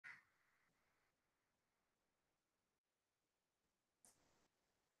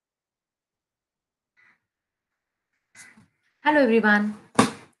Hello everyone.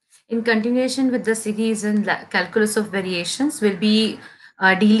 In continuation with the series in calculus of variations, we'll be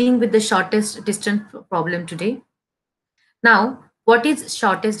dealing with the shortest distance problem today. Now, what is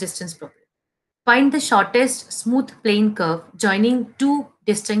shortest distance problem? Find the shortest smooth plane curve joining two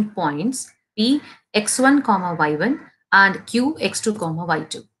distinct points P x1 comma y1 and Q x2 comma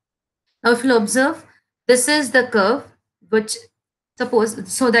y2. Now, if you observe, this is the curve which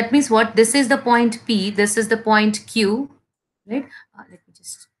suppose, so that means what? This is the point P, this is the point Q, right? Let me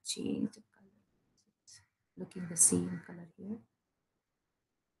just change the color. It's looking the same color here.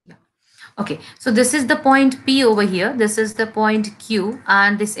 Yeah. Okay. So this is the point P over here. This is the point Q,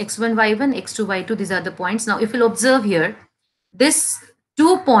 and this x1, y1, x2, y2. These are the points. Now, if you'll observe here, this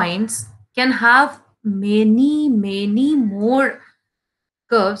 2 points can have many more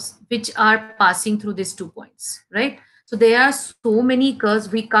curves which are passing through these 2 points, right? So there are so many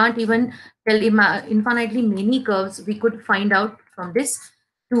curves, we can't even tell infinitely many curves we could find out from this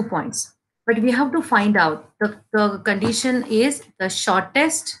 2 points. But we have to find out the condition is the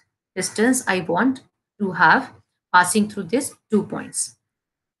shortest distance I want to have passing through these 2 points.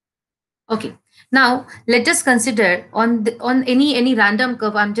 Okay. Now let us consider on any random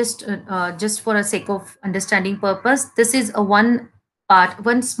curve. I'm just for a sake of understanding purpose. This is a one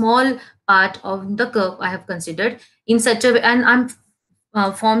small part of the curve I have considered in such a way, and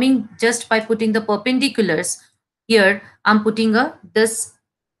I'm forming just by putting the perpendiculars here. I'm putting this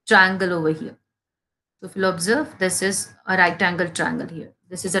triangle over here. So if you observe, this is a right angle triangle here.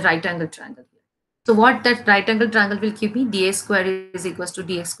 This is a right angle triangle here. So what that right angle triangle will give me, dx square is equals to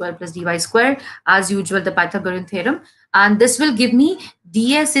dx square plus dy square, as usual, the Pythagorean theorem. And this will give me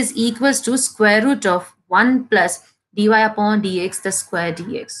ds is equals to square root of 1 plus dy upon dx, the square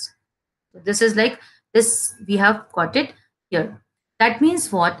dx. So this is like this, we have got it here. That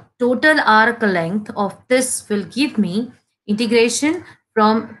means what? Total arc length of this will give me integration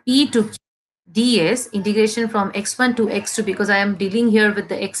from P to Q ds, integration from x1 to x2, because I am dealing here with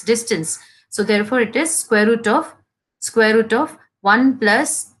the x distance. So therefore it is square root of 1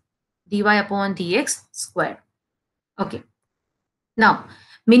 plus dy upon dx square. Okay. Now,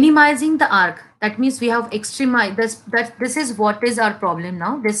 minimizing the arc, that means we have extremized this is what is our problem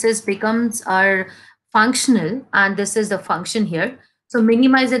now. This is becomes our functional, and this is the function here. So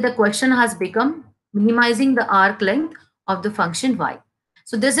minimize it, the question has become minimizing the arc length of the function y.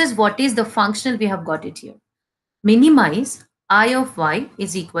 So this is what is the functional, we have got it here. Minimize I of y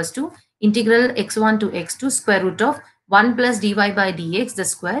is equals to integral x1 to x2 square root of 1 plus dy by dx, the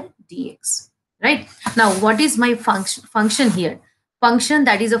square dx. Right? Now, what is my function here? Function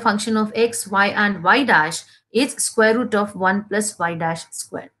that is a function of x, y, and y dash is square root of 1 plus y dash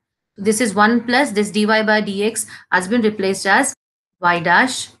square. So this is 1 plus this dy by dx has been replaced as y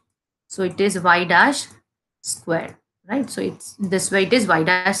dash. So it is y dash square, right? So it's this way, it is y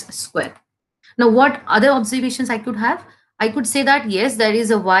dash square. Now, what other observations I could have? I could say that yes, there is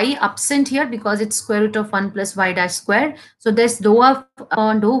a y absent here because it's square root of 1 plus y dash square. So this dou f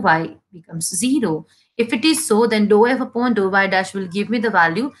upon dou y becomes 0. If it is so, then dou f upon dou y dash will give me the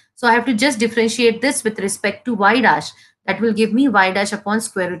value. So I have to just differentiate this with respect to y dash. That will give me y dash upon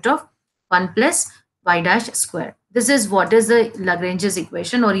square root of 1 plus y dash square. This is what is the Lagrange's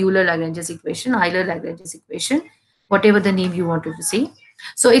equation, or Euler-Lagrange's equation, Euler-Lagrange's equation, whatever the name you want to say.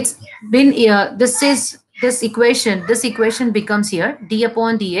 So it's been this equation becomes here d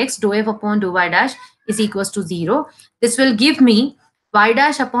upon dx dou f upon dou y dash is equals to 0. This will give me y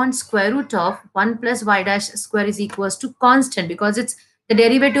dash upon square root of 1 plus y dash square is equals to constant, because it's the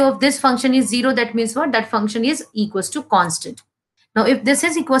derivative of this function is 0. That means what? That function is equals to constant. Now if this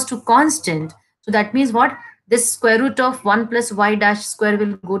is equals to constant, so that means what? This square root of 1 plus y dash square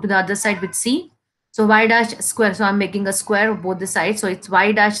will go to the other side with c. So y dash square, so I'm making a square of both the sides. So it's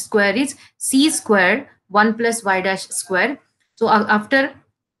y dash square is c square 1 plus y dash square. So after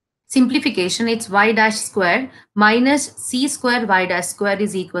simplification, it's y dash square minus c square y dash square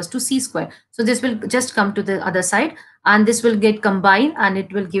is equals to c square. So this will just come to the other side, and this will get combined, and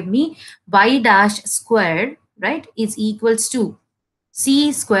it will give me y dash square, right, is equals to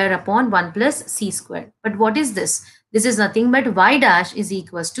c square upon 1 plus c square. But what is this? This is nothing but y dash is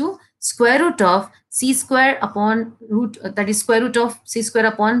equals to square root of c square upon root, that is square root of c square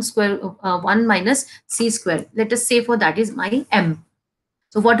upon square 1 minus c square. Let us say for that is my m.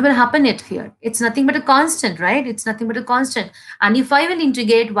 So what will happen it here? It's nothing but a constant, right? It's nothing but a constant. And if I will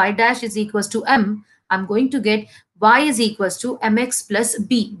integrate y dash is equals to m, I'm going to get y is equals to mx plus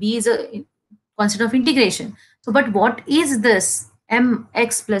b. B is a constant of integration. So, but what is this?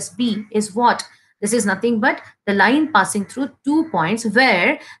 Mx plus b is what? This is nothing but the line passing through 2 points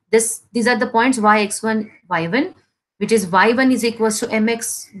where these are the points y x1, y1, which is y1 is equals to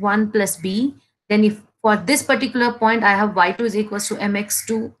mx1 plus b. Then if for this particular point, I have y2 is equals to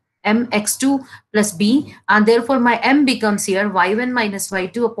mx2 plus b, and therefore my m becomes here y1 minus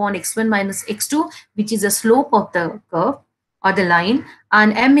y2 upon x1 minus x2, which is the slope of the curve or the line,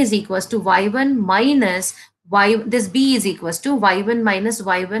 and m is equals to y1 minus y, this b is equals to y1 minus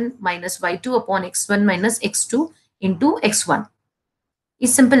y2 upon x1 minus x2 into x1.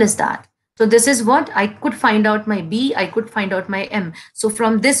 It's simple as that. So this is what I could find out my b, I could find out my m. So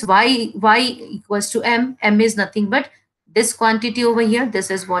from this y equals to m is nothing but this quantity over here. This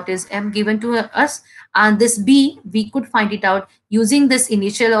is what is m given to us, and this b we could find it out using this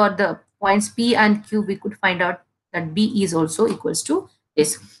initial or the points p and q. We could find out that b is also equals to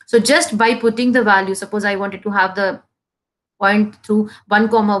this. So just by putting the value, suppose I wanted to have the point through 1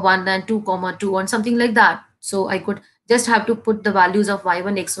 comma 1 and 2 comma 2 or something like that, so I could just have to put the values of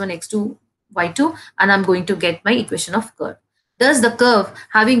y1 x1 x2 y2, and I'm going to get my equation of curve. Thus the curve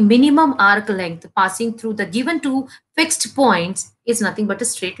having minimum arc length passing through the given two fixed points is nothing but a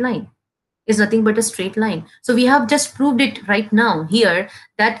straight line, is nothing but a straight line. So we have just proved it right now here,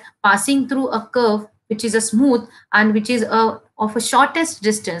 that passing through a curve which is a smooth and which is of a shortest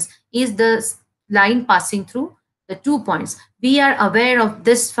distance is the line passing through the 2 points. We are aware of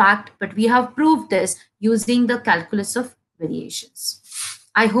this fact, but we have proved this using the calculus of variations.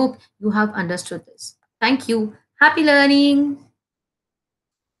 I hope you have understood this. Thank you. Happy learning.